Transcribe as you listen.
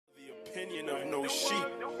opinion of no sheep.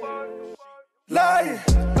 Lion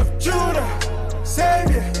of Judah,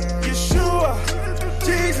 Savior, Yeshua,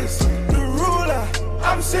 Jesus, the ruler.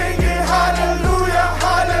 I'm singing hallelujah,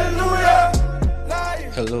 hallelujah.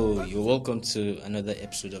 Lion. Hello, you're welcome to another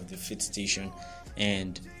episode of the Fit Station,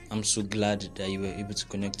 and I'm so glad that you were able to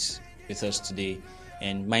connect with us today.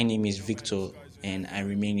 And my name is Victor, and I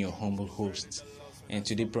remain your humble host. And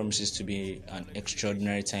today promises to be an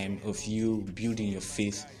extraordinary time of you building your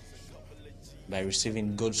faith by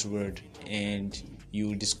receiving God's word, and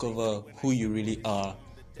you discover who you really are,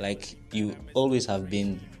 like you always have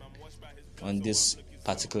been on this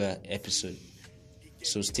particular episode.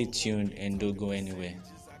 So stay tuned and don't go anywhere.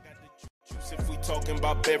 If we talking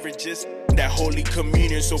about beverages, that holy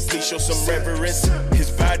communion, so please show some reverence. His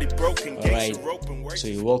body broken, gates are open. So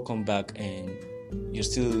you're welcome back, and you're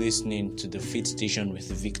still listening to the Fit Station with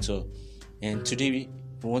Victor. And today we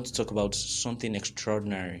want to talk about something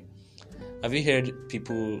extraordinary. Have you heard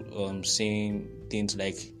people saying things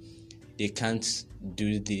like they can't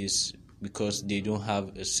do this because they don't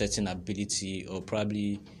have a certain ability, or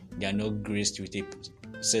probably they are not graced with a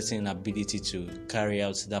certain ability to carry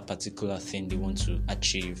out that particular thing they want to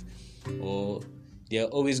achieve, or they are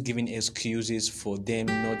always giving excuses for them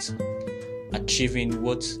not achieving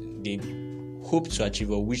what they hope to achieve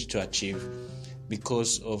or wish to achieve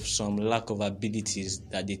because of some lack of abilities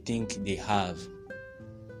that they think they have.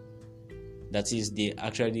 That is, they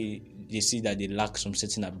see that they lack some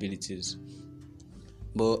certain abilities.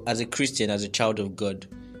 But as a Christian, as a child of God,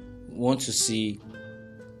 want to see,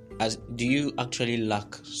 do you actually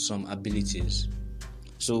lack some abilities?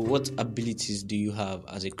 So what abilities do you have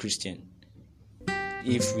as a Christian?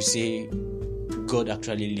 If we say God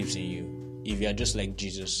actually lives in you, if you are just like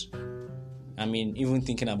Jesus, I mean, even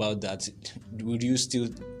thinking about that, would you still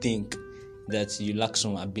think that you lack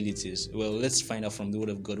some abilities? Well, let's find out from the Word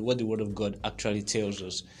of God what the Word of God actually tells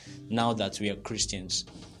us now that we are Christians,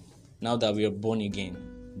 now that we are born again.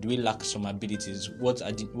 Do we lack some abilities? What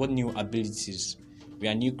new abilities? We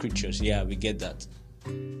are new creatures. Yeah, we get that.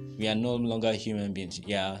 We are no longer human beings.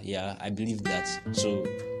 Yeah, I believe that. So,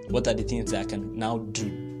 what are the things that I can now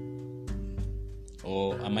do?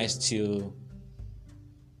 Or am I still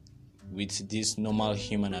with these normal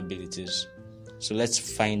human abilities? So let's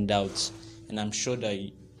find out. And I'm sure that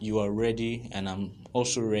you are ready, and I'm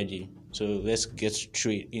also ready. So let's get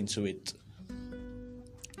straight into it.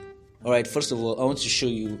 Alright, first of all, I want to show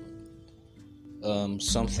you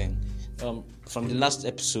something. From the last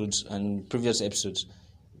episodes and previous episodes,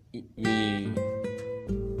 I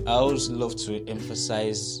always love to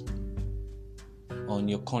emphasize on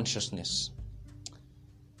your consciousness,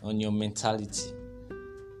 on your mentality,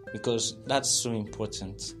 because that's so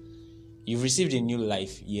important. You've received a new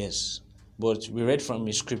life, yes, but we read from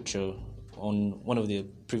a scripture on one of the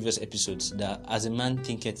previous episodes that as a man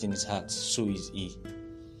thinketh in his heart, so is he.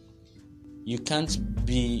 You can't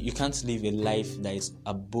live a life that is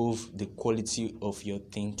above the quality of your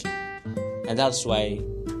thinking. And that's why,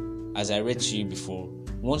 as I read to you before,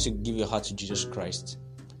 once you give your heart to Jesus Christ,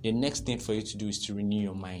 the next thing for you to do is to renew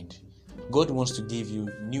your mind. God wants to give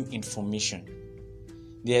you new information.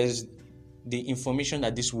 There's the information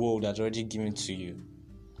that this world has already given to you,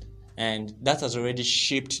 and that has already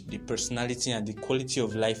shaped the personality and the quality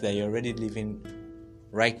of life that you're already living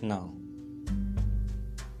right now.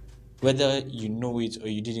 Whether you know it or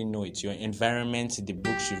you didn't know it, your environment, the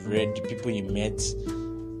books you've read, the people you met,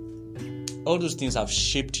 all those things have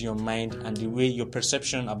shaped your mind and the way your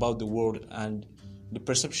perception about the world and the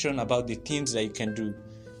perception about the things that you can do.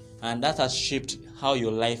 And that has shaped how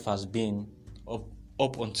your life has been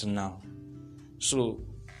up until now. So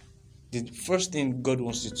the first thing God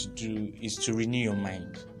wants you to do is to renew your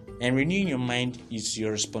mind. And renewing your mind is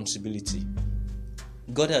your responsibility.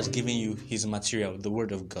 God has given you His material, the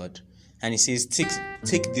Word of God. And He says,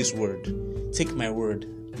 take this word, take my word,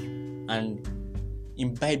 and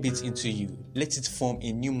imbibe it into you. Let it form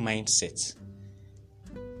a new mindset.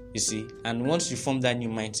 You see, and once you form that new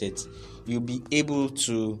mindset, you'll be able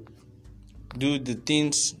to do the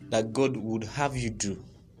things that God would have you do,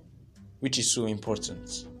 which is so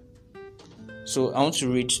important. So I want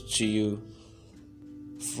to read to you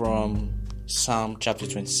from Psalm chapter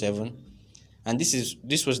 27. And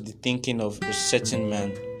this was the thinking of a certain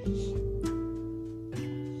man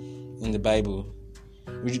in the Bible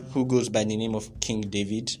who goes by the name of King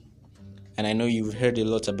David. And I know you've heard a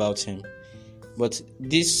lot about him. But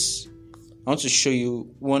I want to show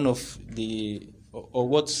you one of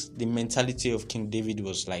what the mentality of King David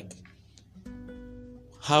was like.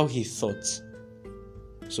 How he thought.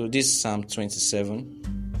 So this is Psalm 27.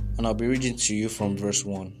 And I'll be reading to you from verse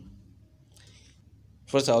 1.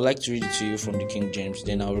 First, I would like to read it to you from the King James,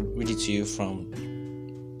 then I'll read it to you from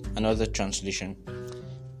another translation.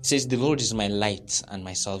 It says, "The Lord is my light and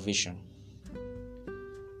my salvation.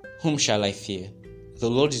 Whom shall I fear? The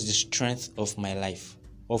Lord is the strength of my life.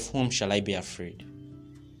 Of whom shall I be afraid?"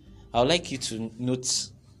 I would like you to note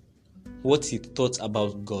what he thought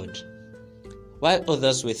about God. While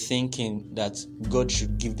others were thinking that God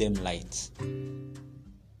should give them light,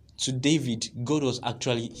 to David, God was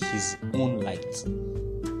actually his own light.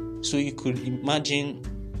 So you could imagine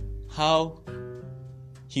how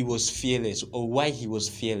he was fearless, or why he was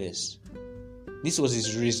fearless. This was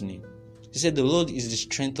his reasoning. He said, "The Lord is the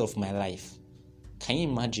strength of my life." Can you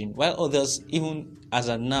imagine? While others, even as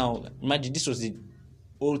of now, imagine this was the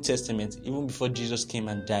Old Testament, even before Jesus came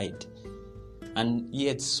and died. And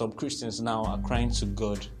yet some Christians now are crying to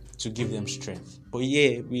God to give them strength. But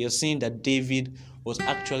yeah, we are seeing that David was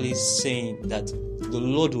actually saying that the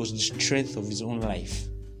Lord was the strength of his own life.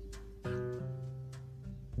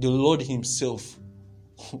 The Lord himself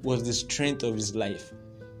was the strength of his life.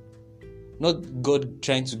 Not God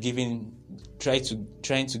trying to give him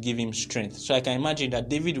strength. So I can imagine that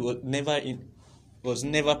David was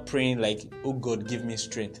never praying like, "Oh God, give me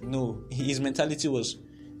strength." No, his mentality was,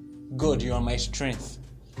 "God, you are my strength."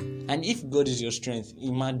 And if God is your strength,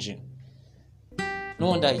 imagine. No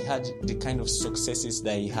wonder he had the kind of successes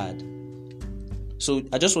that he had. So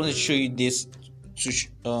I just want to show you this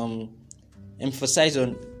to emphasize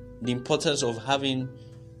on the importance of having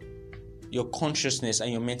your consciousness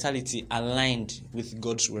and your mentality aligned with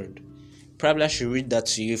God's word. Probably I should read that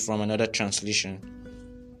to you from another translation,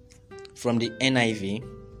 from the NIV.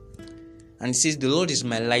 And it says, "The Lord is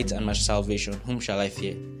my light and my salvation. Whom shall I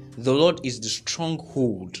fear? The Lord is the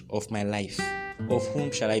stronghold of my life. Of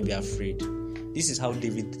whom shall I be afraid?" This is how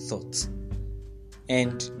David thought.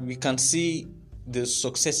 And we can see the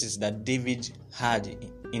successes that David had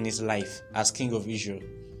in his life as king of Israel.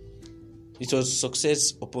 It was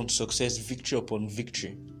success upon success, victory upon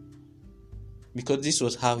victory. Because this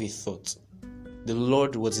was how he thought. The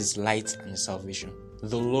Lord was his light and his salvation.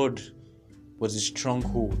 The Lord was his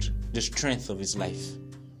stronghold, the strength of his life.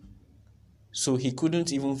 So he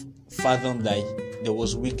couldn't even fathom that there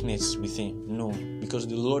was weakness within. No, because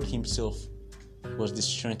the Lord himself was the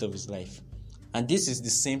strength of his life. And this is the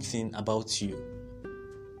same thing about you.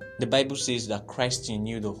 The Bible says that Christ in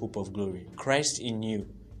you, the hope of glory. Christ in you.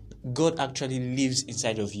 God actually lives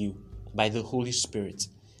inside of you by the Holy Spirit.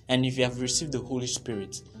 And if you have received the Holy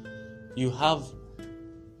Spirit, you have,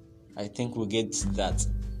 I think we'll get to that.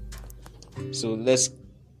 So let's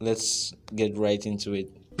get right into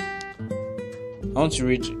it. I want to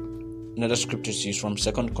read another scripture to you from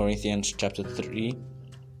 2 Corinthians chapter 3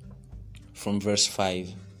 from verse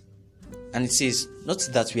 5. And it says, "Not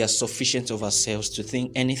that we are sufficient of ourselves to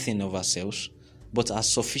think anything of ourselves, but our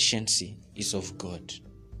sufficiency is of God."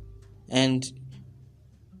 And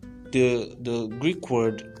the Greek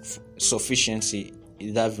word sufficiency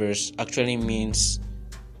in that verse actually means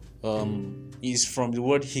is from the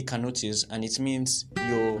word hikanotes, and it means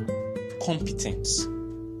your competence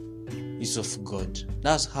is of God.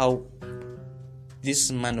 That's how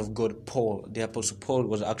this man of God, Paul, the Apostle Paul,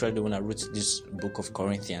 was actually the one that wrote this book of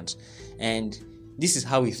Corinthians. And this is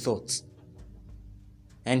how he thought.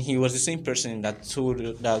 And he was the same person that told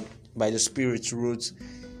that by the Spirit wrote,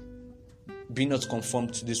 "Be not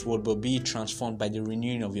conformed to this world, but be transformed by the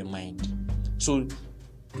renewing of your mind." So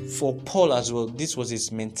for Paul as well, this was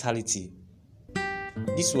his mentality.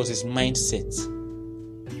 This was his mindset.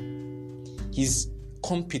 His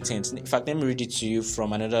competence. In fact, let me read it to you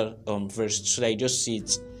from another verse so that you just see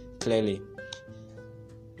it clearly.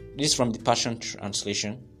 This is from the Passion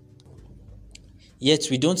Translation. "Yet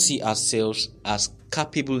we don't see ourselves as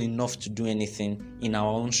capable enough to do anything in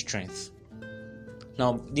our own strength."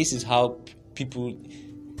 Now, this is how people,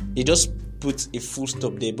 they just put a full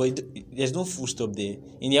stop there, but there's no full stop there.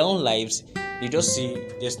 In their own lives, they just see,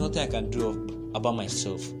 there's nothing I can do about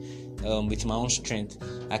myself with my own strength.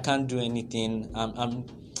 I can't do anything.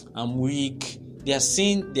 I'm weak. They are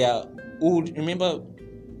seeing their old. Remember,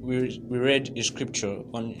 we read a scripture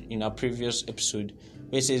in our previous episode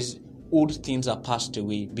where it says, "Old things are passed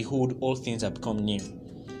away. Behold, all things have become new."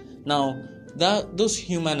 Now, those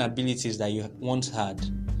human abilities that you once had,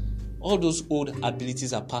 all those old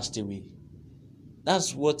abilities are passed away.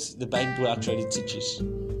 That's what the Bible actually teaches.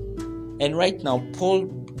 And right now, Paul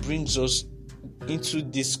brings us into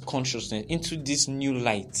this consciousness, into this new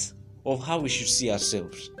light of how we should see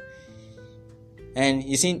ourselves. And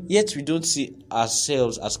he's saying, yet we don't see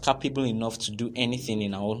ourselves as capable enough to do anything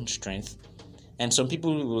in our own strength. And some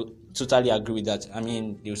people will totally agree with that. I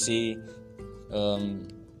mean, they'll say,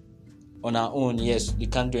 on our own, yes, they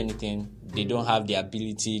can't do anything. They don't have the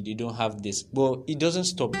ability. They don't have this. But it doesn't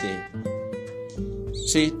stop there.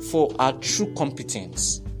 Say, for our true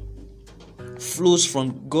competence flows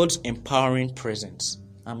from God's empowering presence.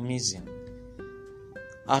 Amazing.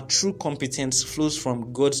 Our true competence flows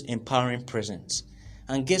from God's empowering presence.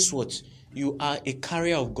 And guess what? You are a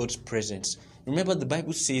carrier of God's presence. Remember, the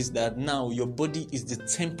Bible says that now your body is the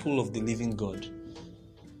temple of the living God.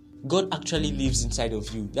 God actually lives inside of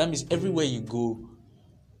you. That means everywhere you go,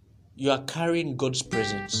 you are carrying God's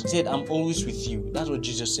presence. He said, I'm always with you. That's what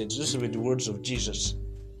Jesus said. Those were the words of Jesus.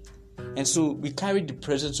 And so we carry the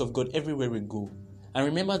presence of God everywhere we go. And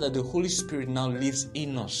remember that the Holy Spirit now lives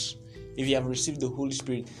in us. If you have received the Holy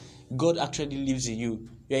Spirit, God actually lives in you.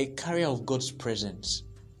 You are a carrier of God's presence.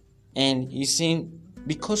 And he's saying,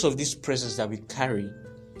 because of this presence that we carry,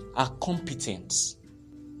 our competence.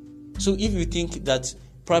 So if you think that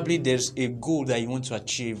probably there's a goal that you want to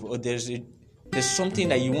achieve, or there's something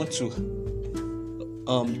that you want to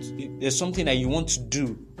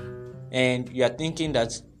do, and you are thinking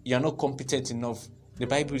that you are not competent enough, the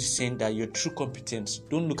Bible is saying that your true competence,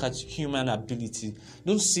 don't look at human ability.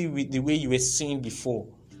 Don't see with the way you were seeing before.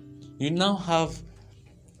 You now have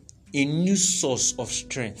a new source of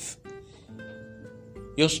strength.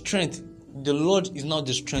 Your strength, the Lord is not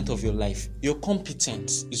the strength of your life. Your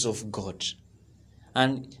competence is of God.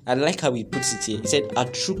 And I like how he puts it here. He said, our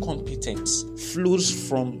true competence flows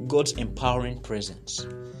from God's empowering presence.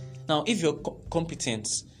 Now, if your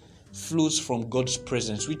competence flows from God's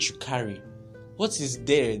presence, which you carry, what is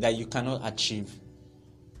there that you cannot achieve?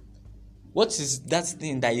 What is that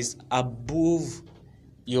thing that is above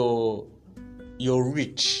your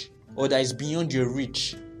reach, or that is beyond your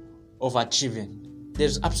reach of achieving?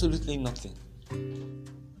 There's absolutely nothing.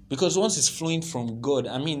 Because once it's flowing from God,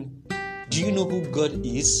 do you know who God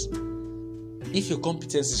is? If your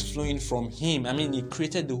competence is flowing from Him, He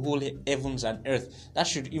created the whole heavens and earth. That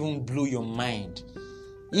should even blow your mind.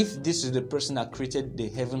 If this is the person that created the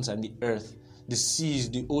heavens and the earth, the seas,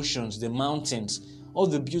 the oceans, the mountains, all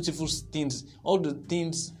the beautiful things, all the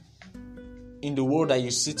things in the world that you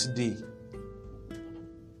see today,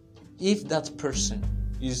 if that person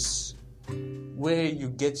is where you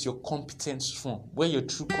get your competence from, where your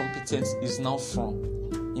true competence is now from,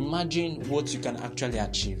 imagine what you can actually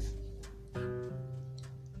achieve.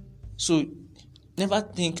 So never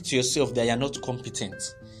think to yourself that you are not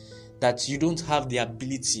competent, that you don't have the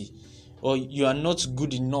ability, or you are not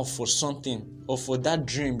good enough for something, or for that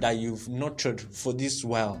dream that you've nurtured for this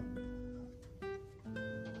while.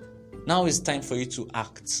 Now it's time for you to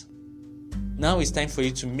act. Now it's time for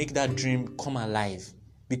you to make that dream come alive,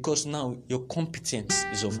 because now your competence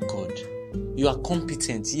is of God. You are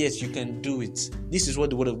competent. Yes, you can do it. This is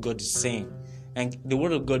what the Word of God is saying. And the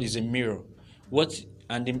Word of God is a mirror.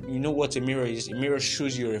 You know what a mirror is? A mirror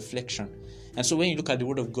shows you a reflection. And so when you look at the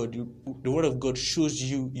Word of God, the Word of God shows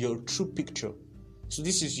you your true picture. So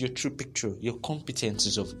this is your true picture. Your competence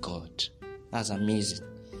is of God. That's amazing.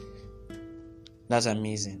 That's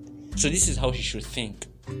amazing. So this is how you should think.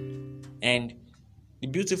 And the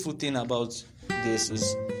beautiful thing about this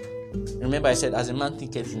is, remember I said, as a man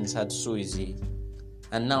thinketh in his heart, so is he.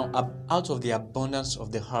 And now, out of the abundance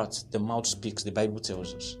of the heart, the mouth speaks, the Bible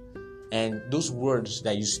tells us. And those words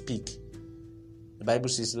that you speak, the Bible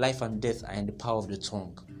says life and death are in the power of the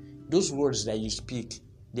tongue. Those words that you speak,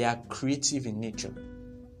 they are creative in nature.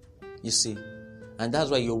 You see? And that's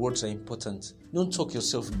why your words are important. Don't talk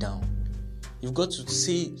yourself down. You've got to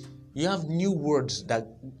say, you have new words that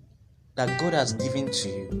God has given to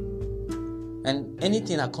you. And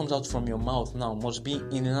anything that comes out from your mouth now must be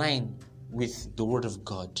in line with the Word of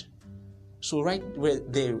God. So right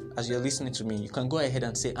there, as you're listening to me, you can go ahead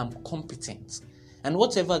and say, I'm competent. And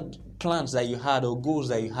whatever plans that you had or goals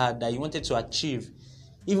that you had that you wanted to achieve,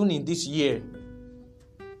 even in this year,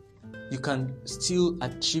 you can still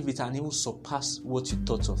achieve it and even surpass what you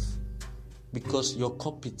thought of. Because your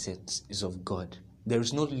competence is of God. There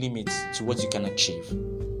is no limit to what you can achieve.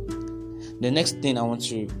 The next thing I want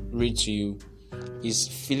to read to you is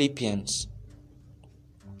Philippians.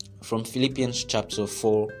 From Philippians chapter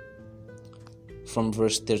 4, from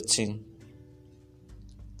verse 13.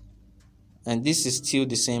 And this is still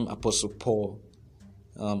the same Apostle Paul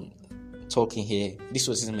talking here. This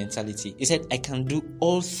was his mentality. He said, I can do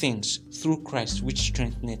all things through Christ which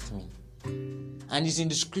strengtheneth me. And it's in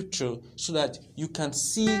the scripture so that you can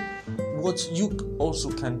see what you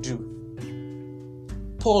also can do.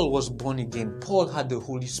 Paul was born again. Paul had the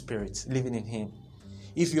Holy Spirit living in him.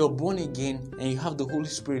 If you're born again and you have the Holy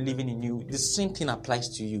Spirit living in you, the same thing applies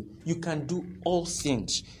to you. You can do all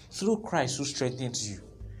things through Christ who strengthens you.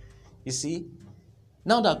 You see?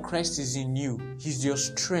 Now that Christ is in you, He's your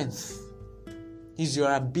strength, He's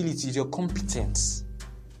your ability, He's your competence.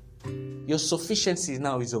 Your sufficiency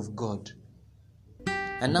now is of God.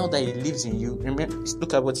 And now that He lives in you, remember,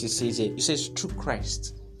 look at what He says here. He says, through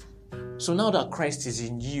Christ. So now that Christ is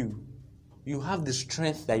in you, you have the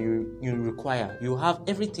strength that you require. You have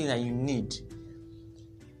everything that you need.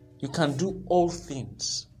 You can do all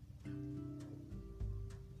things.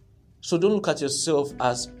 So don't look at yourself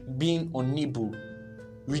as being unable.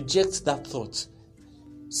 Reject that thought.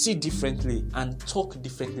 See differently and talk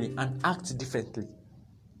differently and act differently.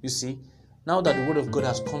 You see, now that the word of God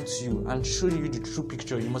has come to you and shown you the true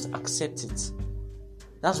picture, you must accept it.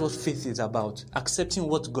 That's what faith is about. Accepting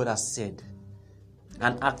what God has said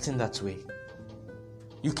and acting that way.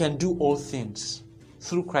 You can do all things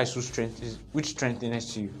through Christ which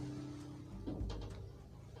strengthens you.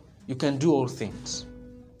 You can do all things.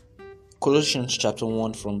 Colossians chapter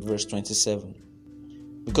 1 from verse 27.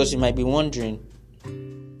 Because you might be wondering,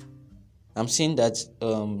 I'm saying that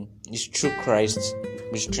it's through Christ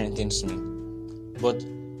which strengthens me. But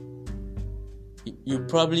you're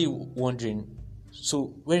probably wondering,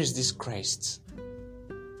 so where is this Christ?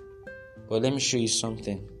 Well, let me show you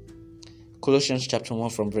something. Colossians chapter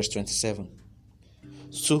 1 from verse 27.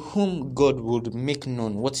 To whom God would make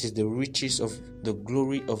known what is the riches of the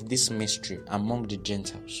glory of this mystery among the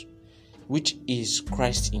Gentiles, which is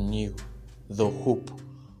Christ in you, the hope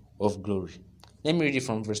of glory. Let me read it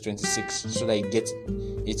from verse 26 so that you get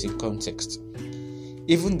it in context.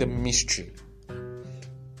 Even the mystery,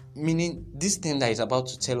 meaning this thing that is about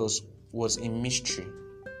to tell us was a mystery,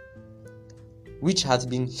 which had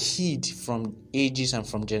been hid from ages and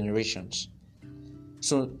from generations.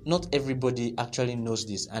 So not everybody actually knows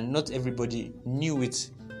this, and not everybody knew it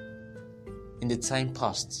in the time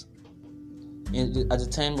past. At the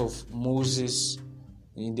time of Moses,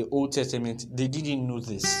 in the Old Testament, they didn't know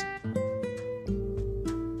this.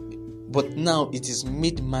 But now it is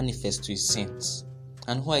made manifest to His saints.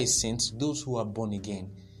 And who are His saints? Those who are born again.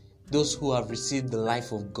 Those who have received the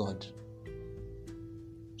life of God.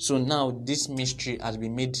 So now this mystery has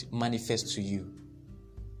been made manifest to you.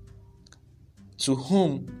 To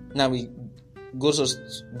whom, now it goes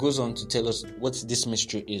on to tell us what this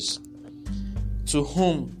mystery is. To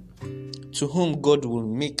whom God will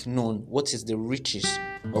make known what is the riches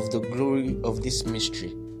of the glory of this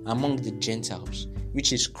mystery among the Gentiles,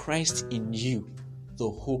 which is Christ in you, the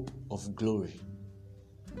hope of glory.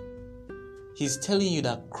 He's telling you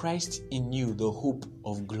that Christ in you, the hope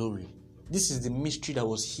of glory. This is the mystery that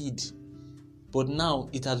was hid, but now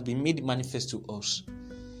it has been made manifest to us.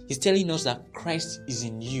 He's telling us that Christ is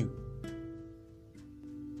in you.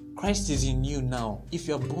 Christ is in you now. If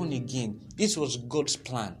you are born again, this was God's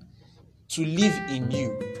plan, to live in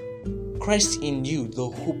you. Christ in you, the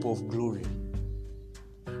hope of glory.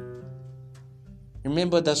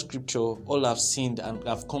 Remember that scripture, all have sinned and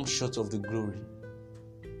have come short of the glory.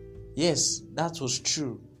 Yes, that was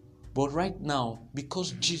true. But right now,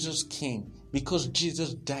 because Jesus came, because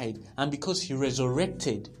Jesus died, and because He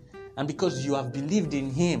resurrected, and because you have believed in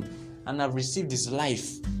Him and have received His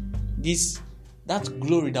life, that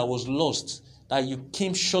glory that was lost, that you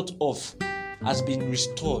came short of, has been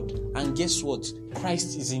restored. And guess what?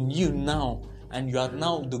 Christ is in you now, and you are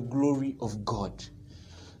now the glory of God.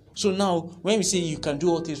 So now, when we say you can do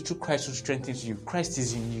all things through Christ who strengthens you, Christ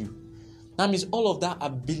is in you. That means all of that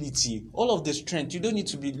ability, all of the strength, you don't need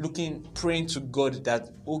to be praying to God that,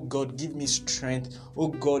 oh God, give me strength. Oh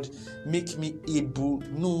God, make me able.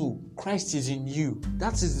 No, Christ is in you.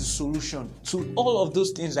 That is the solution to all of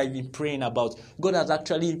those things that you've been praying about. God has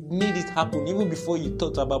actually made it happen even before you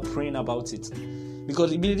thought about praying about it.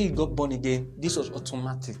 Because immediately you got born again, this was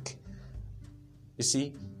automatic. You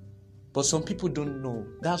see? But some people don't know.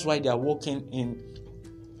 That's why they are walking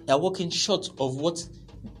short of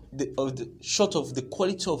short of the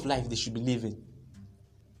quality of life they should be living.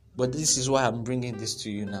 But this is why I'm bringing this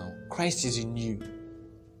to you now. Christ is in you.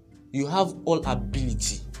 You have all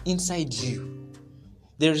ability inside you.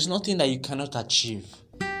 There is nothing that you cannot achieve.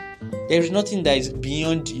 There is nothing that is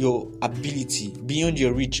beyond your ability, beyond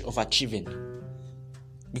your reach of achieving.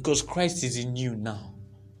 Because Christ is in you now.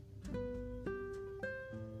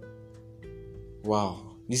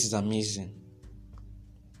 Wow, this is amazing.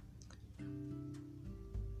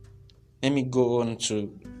 Let me go on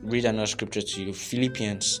to read another scripture to you.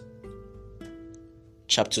 Philippians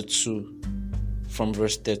chapter 2 from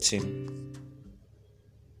verse 13.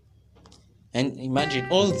 And imagine,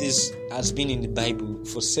 all this has been in the Bible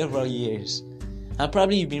for several years. And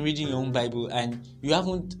probably you've been reading your own Bible and you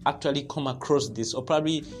haven't actually come across this, or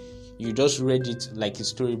probably you just read it like a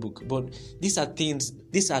storybook. But these are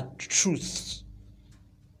truths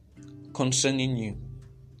concerning you.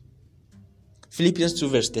 Philippians 2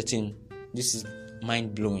 verse 13. This is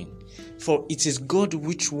mind-blowing. For it is God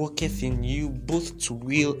which worketh in you both to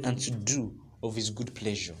will and to do of his good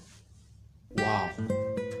pleasure. Wow.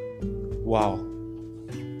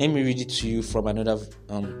 Let me read it to you from another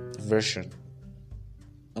version.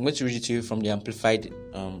 I'm going to read it to you from the Amplified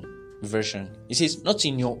version. It says, not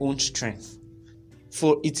in your own strength,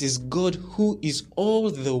 for it is God who is all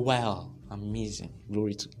the while, amazing,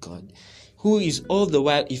 glory to God, who is all the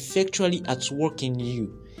while effectually at work in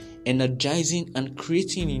you, energizing and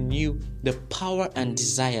creating in you the power and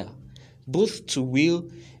desire, both to will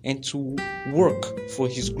and to work for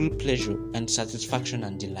his good pleasure and satisfaction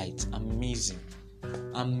and delight. Amazing.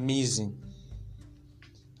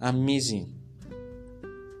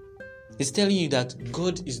 It's telling you that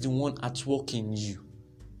God is the one at work in you.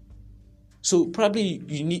 So probably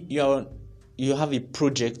you have a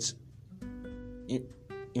project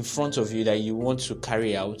in front of you that you want to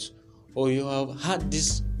carry out, or you have had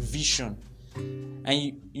this vision,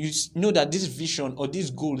 and you know that this vision or this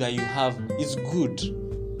goal that you have is good.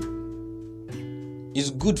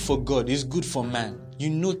 It's good for God. It's good for man. You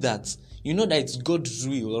know that it's God's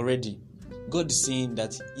will already. God is saying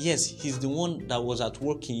that yes, he's the one that was at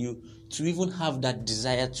work in you to even have that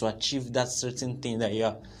desire to achieve that certain thing that you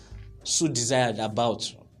are so desired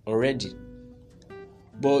about already.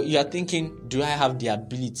 But you are thinking, do I have the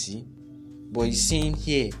ability? But he's saying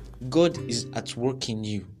here, God is at work in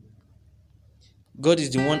you. God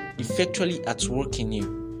is the one effectually at work in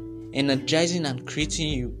you, energizing and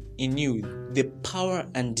creating in you the power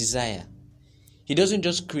and desire. He doesn't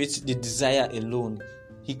just create the desire alone.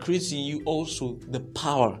 He creates in you also the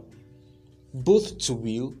power, both to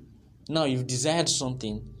will. Now you've desired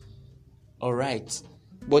something, all right,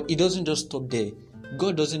 but it doesn't just stop there.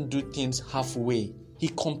 God doesn't do things halfway. He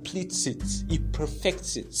completes it. He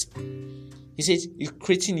perfects it. He says he's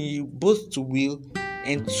creating in you both to will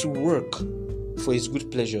and to work for his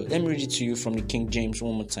good pleasure. Let me read it to you from the King James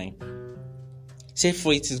one more time. Say,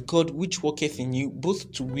 for it is God which worketh in you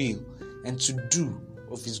both to will and to do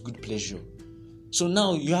of his good pleasure. So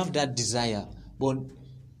now you have that desire, but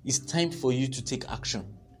it's time for you to take action.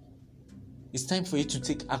 It's time for you to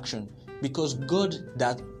take action, because God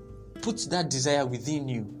that puts that desire within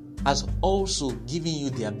you has also given you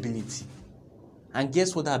the ability. And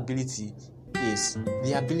guess what that ability is?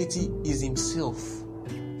 The ability is himself.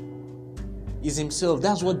 Is himself.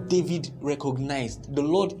 That's what David recognized. The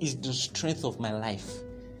Lord is the strength of my life.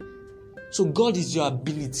 So God is your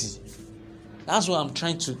ability. That's what I'm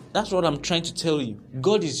trying to tell you.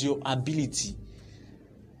 God is your ability.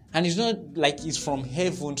 And it's not like it's from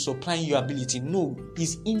heaven supplying your ability. No,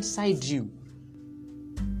 he's inside you.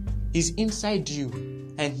 He's inside you,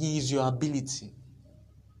 and he is your ability.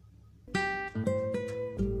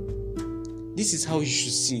 This is how you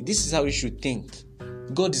should see. This is how you should think.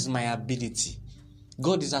 God is my ability.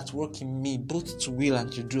 God is at work in me, both to will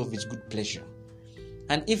and to do of his good pleasure.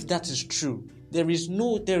 And if that is true, there is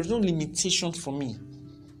no limitation for me.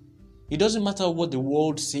 It doesn't matter what the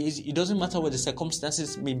world says. It doesn't matter what the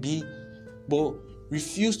circumstances may be. But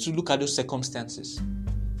refuse to look at those circumstances.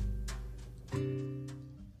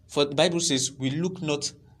 For the Bible says, we look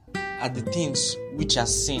not at the things which are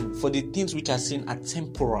seen. For the things which are seen are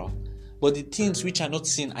temporal. But the things which are not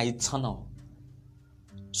seen are eternal.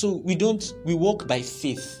 So we walk by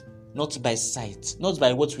faith, not by sight, not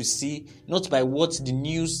by what we see, not by what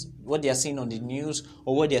they are saying on the news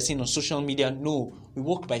or what they are saying on social media. No, we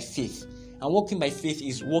walk by faith. And walking by faith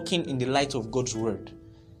is walking in the light of God's word.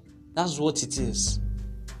 That's what it is.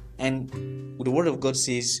 And the word of God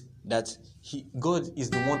says that God is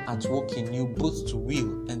the one at work in you, both to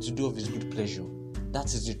will and to do of his good pleasure. That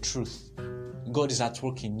is the truth. God is at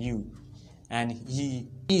work in you, and he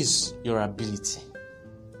is your ability.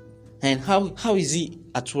 And how is he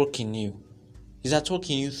at work in you? He's at work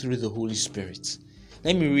in you through the Holy Spirit.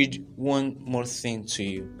 Let me read one more thing to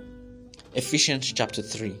you. Ephesians chapter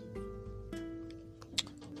 3.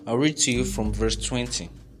 I'll read to you from verse 20.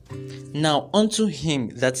 Now unto him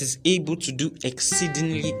that is able to do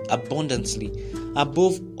exceedingly abundantly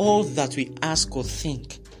above all that we ask or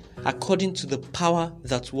think, according to the power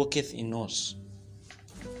that worketh in us.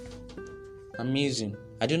 Amazing.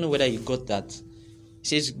 I don't know whether you got that. It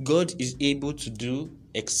says God is able to do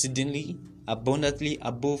exceedingly abundantly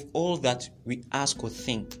above all that we ask or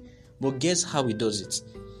think. But guess how he does it?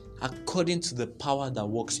 According to the power that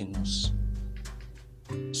works in us.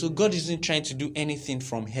 So God isn't trying to do anything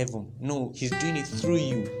from heaven. No, he's doing it through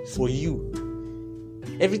you, for you.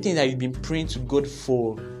 Everything that you've been praying to God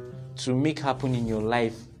for to make happen in your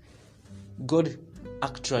life, God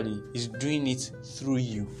actually is doing it through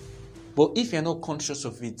you. But if you're not conscious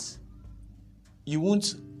of it, you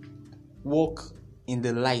won't walk in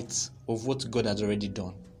the light of what God has already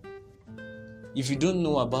done. If you don't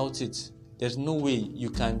know about it, there's no way you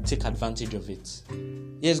can take advantage of it.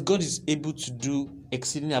 Yes, God is able to do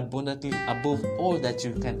exceedingly abundantly above all that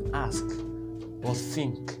you can ask or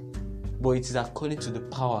think, but it is according to the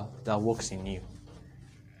power that works in you.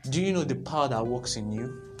 Do you know the power that works in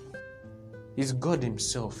you? It's God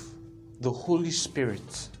Himself, the Holy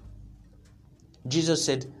Spirit. Jesus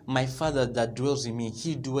said, "My Father that dwells in me,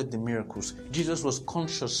 He doeth the miracles." Jesus was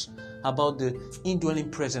conscious about the indwelling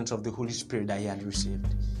presence of the Holy Spirit that He had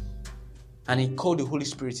received. And He called the Holy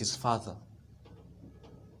Spirit His Father.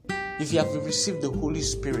 If you have received the Holy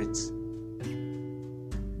Spirit,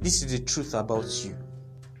 this is the truth about you.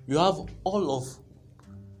 You have all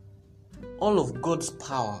of God's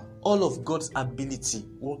power, all of God's ability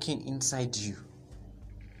working inside you.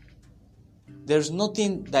 There's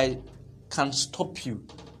nothing that can stop you.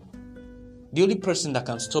 The only person that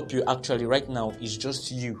can stop you actually right now is just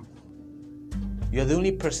you. You're the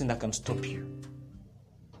only person that can stop you.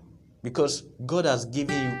 Because God has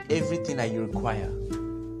given you everything that you require.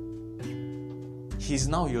 He's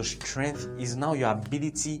now your strength. He's now your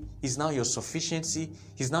ability. He's now your sufficiency.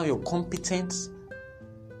 He's now your competence.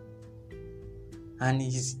 And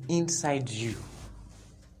He's inside you.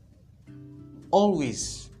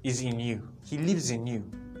 Always is in you. He lives in you.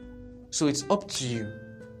 So it's up to you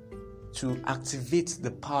to activate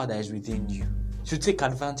the power that is within you, to take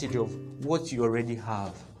advantage of what you already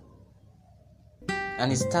have.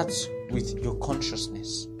 And it starts with your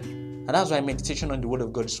consciousness. And that's why meditation on the Word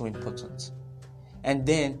of God is so important. And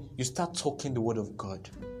then you start talking the Word of God.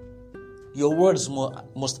 Your words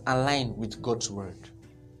must align with God's Word.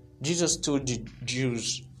 Jesus told the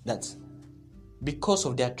Jews that because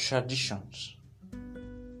of their traditions,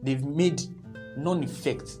 they've made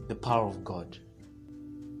non-effect the power of God.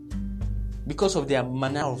 Because of their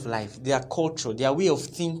manner of life, their culture, their way of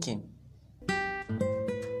thinking,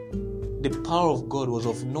 the power of God was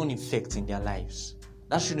of non-effect in their lives.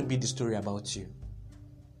 That shouldn't be the story about you.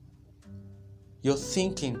 Your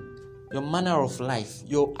thinking, your manner of life,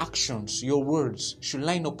 your actions, your words should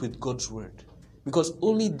line up with God's word. Because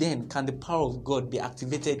only then can the power of God be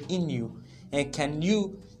activated in you, and can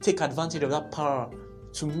you take advantage of that power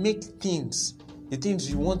to make things, the things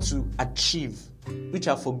you want to achieve, which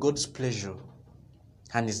are for God's pleasure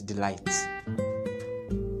and His delight.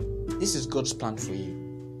 This is God's plan for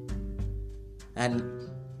you. And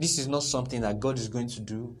this is not something that God is going to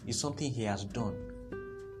do. It's something He has done.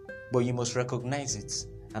 But you must recognize it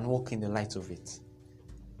and walk in the light of it.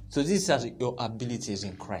 So these are your abilities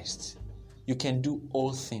in Christ. You can do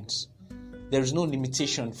all things. There is no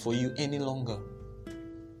limitation for you any longer.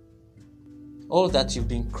 All that you've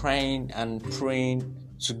been crying and praying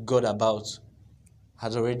to God about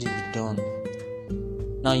has already been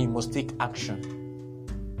done. Now you must take action.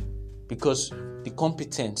 Because the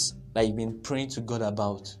competence that you've been praying to God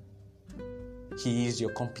about, He is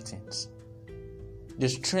your competence. The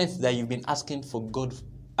strength that you've been asking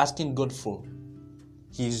God for,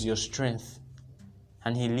 He is your strength.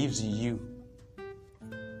 And He lives in you.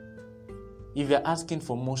 If you're asking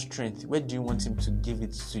for more strength, where do you want Him to give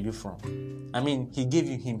it to you from? I mean, He gave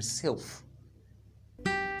you Himself.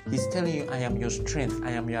 He's telling you, I am your strength,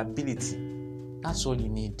 I am your ability. That's all you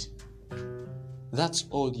need. That's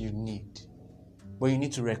all you need. But you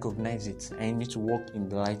need to recognize it, and you need to walk in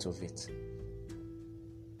the light of it.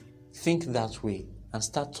 Think that way and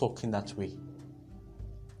start talking that way.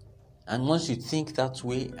 And once you think that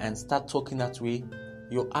way and start talking that way,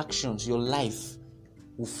 your actions, your life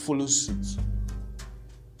will follow suit.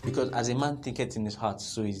 Because as a man thinketh in his heart,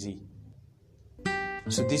 so is he.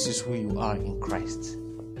 So this is who you are in Christ.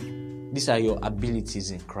 These are your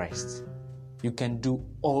abilities in Christ. You can do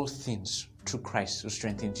all things through Christ who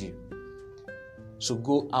strengthens you. So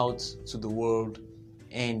go out to the world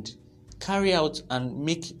and carry out and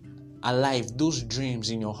make alive those dreams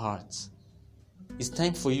in your heart. It's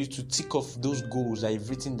time for you to tick off those goals that you've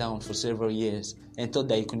written down for several years and thought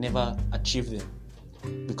that you could never achieve them.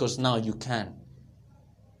 Because now you can.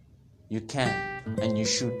 You can and you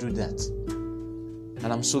should do that.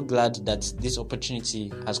 And I'm so glad that this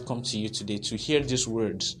opportunity has come to you today to hear these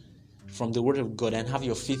words from the Word of God and have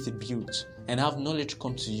your faith built and have knowledge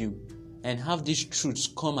come to you and have these truths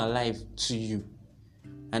come alive to you.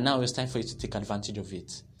 And now it's time for you to take advantage of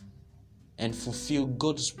it and fulfill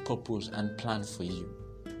God's purpose and plan for you,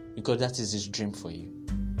 because that is His dream for you.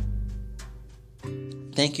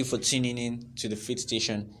 Thank you for tuning in to the Faith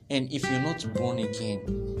Station. And if you're not born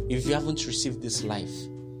again, if you haven't received this life,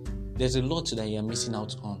 there's a lot that you're missing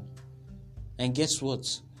out on. And guess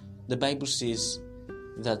what? The Bible says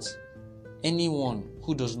that anyone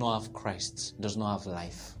who does not have Christ does not have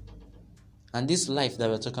life. And this life that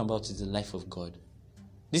we're talking about is the life of God.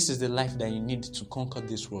 This is the life that you need to conquer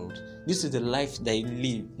this world. This is the life that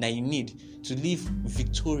you need to live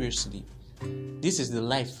victoriously. This is the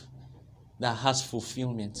life that has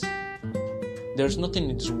fulfillment. There is nothing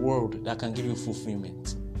in this world that can give you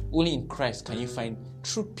fulfillment. Only in Christ can you find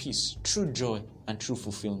true peace, true joy, and true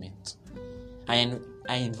fulfillment. I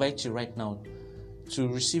invite you right now to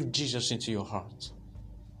receive Jesus into your heart.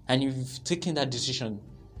 And you've taken that decision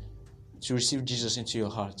to receive Jesus into your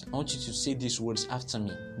heart. I want you to say these words after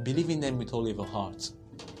me. Believe in them with all of your heart.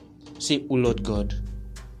 Say, "O Lord God,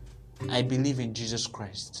 I believe in Jesus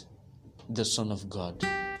Christ, the Son of God.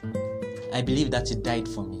 I believe that He died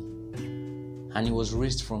for me and He was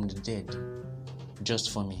raised from the dead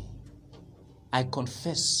just for me. I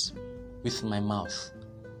confess with my mouth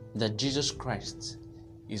that Jesus Christ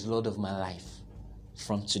is Lord of my life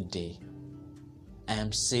from today. I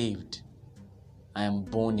am saved. I am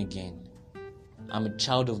born again. I'm a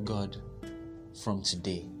child of God from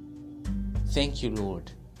today. Thank you,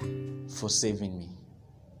 Lord, for saving me.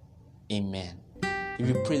 Amen." If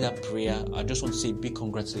you pray that prayer, I just want to say big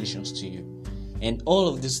congratulations to you. And all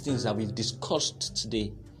of these things that we've discussed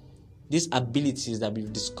today, these abilities that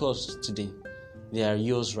we've discussed today, they are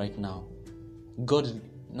yours right now. God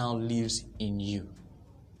now lives in you.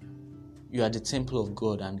 You are the temple of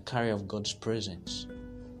God and carrier of God's presence.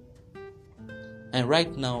 And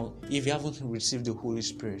right now, if you haven't received the Holy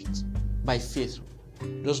Spirit, by faith,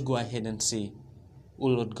 just go ahead and say, "Oh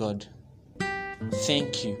Lord God,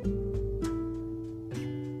 thank you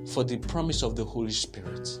for the promise of the Holy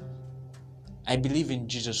Spirit. I believe in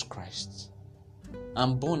Jesus Christ.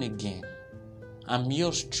 I'm born again. I'm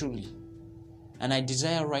yours truly. And I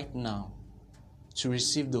desire right now to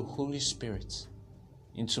receive the Holy Spirit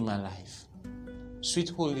into my life. Sweet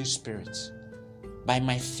Holy Spirit, by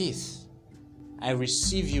my faith, I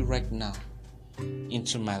receive you right now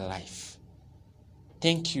into my life.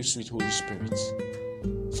 Thank you, sweet Holy Spirit,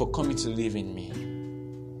 for coming to live in me.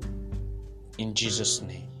 In Jesus'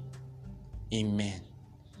 name, amen."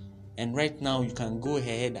 And right now, you can go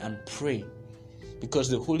ahead and pray, because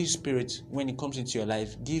the Holy Spirit, when He comes into your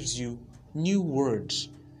life, gives you new words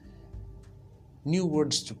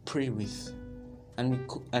to pray with. And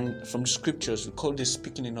from the scriptures, we call this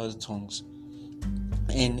speaking in other tongues.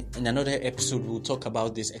 And in another episode, we'll talk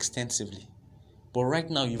about this extensively. But right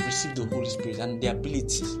now, you've received the Holy Spirit and the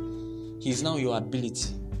ability. He is now your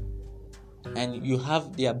ability. And you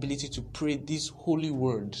have the ability to pray these holy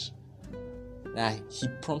words that He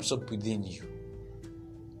prompts up within you.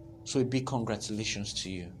 So a big congratulations to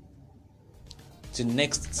you. Till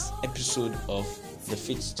next episode of The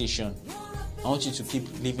Faith Station, I want you to keep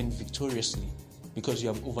living victoriously, because you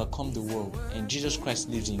have overcome the world and Jesus Christ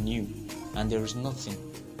lives in you, and there is nothing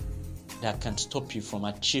that can stop you from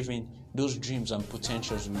achieving those dreams and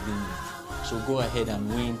potentials within you. So go ahead and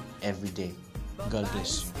win every day. God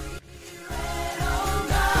bless you.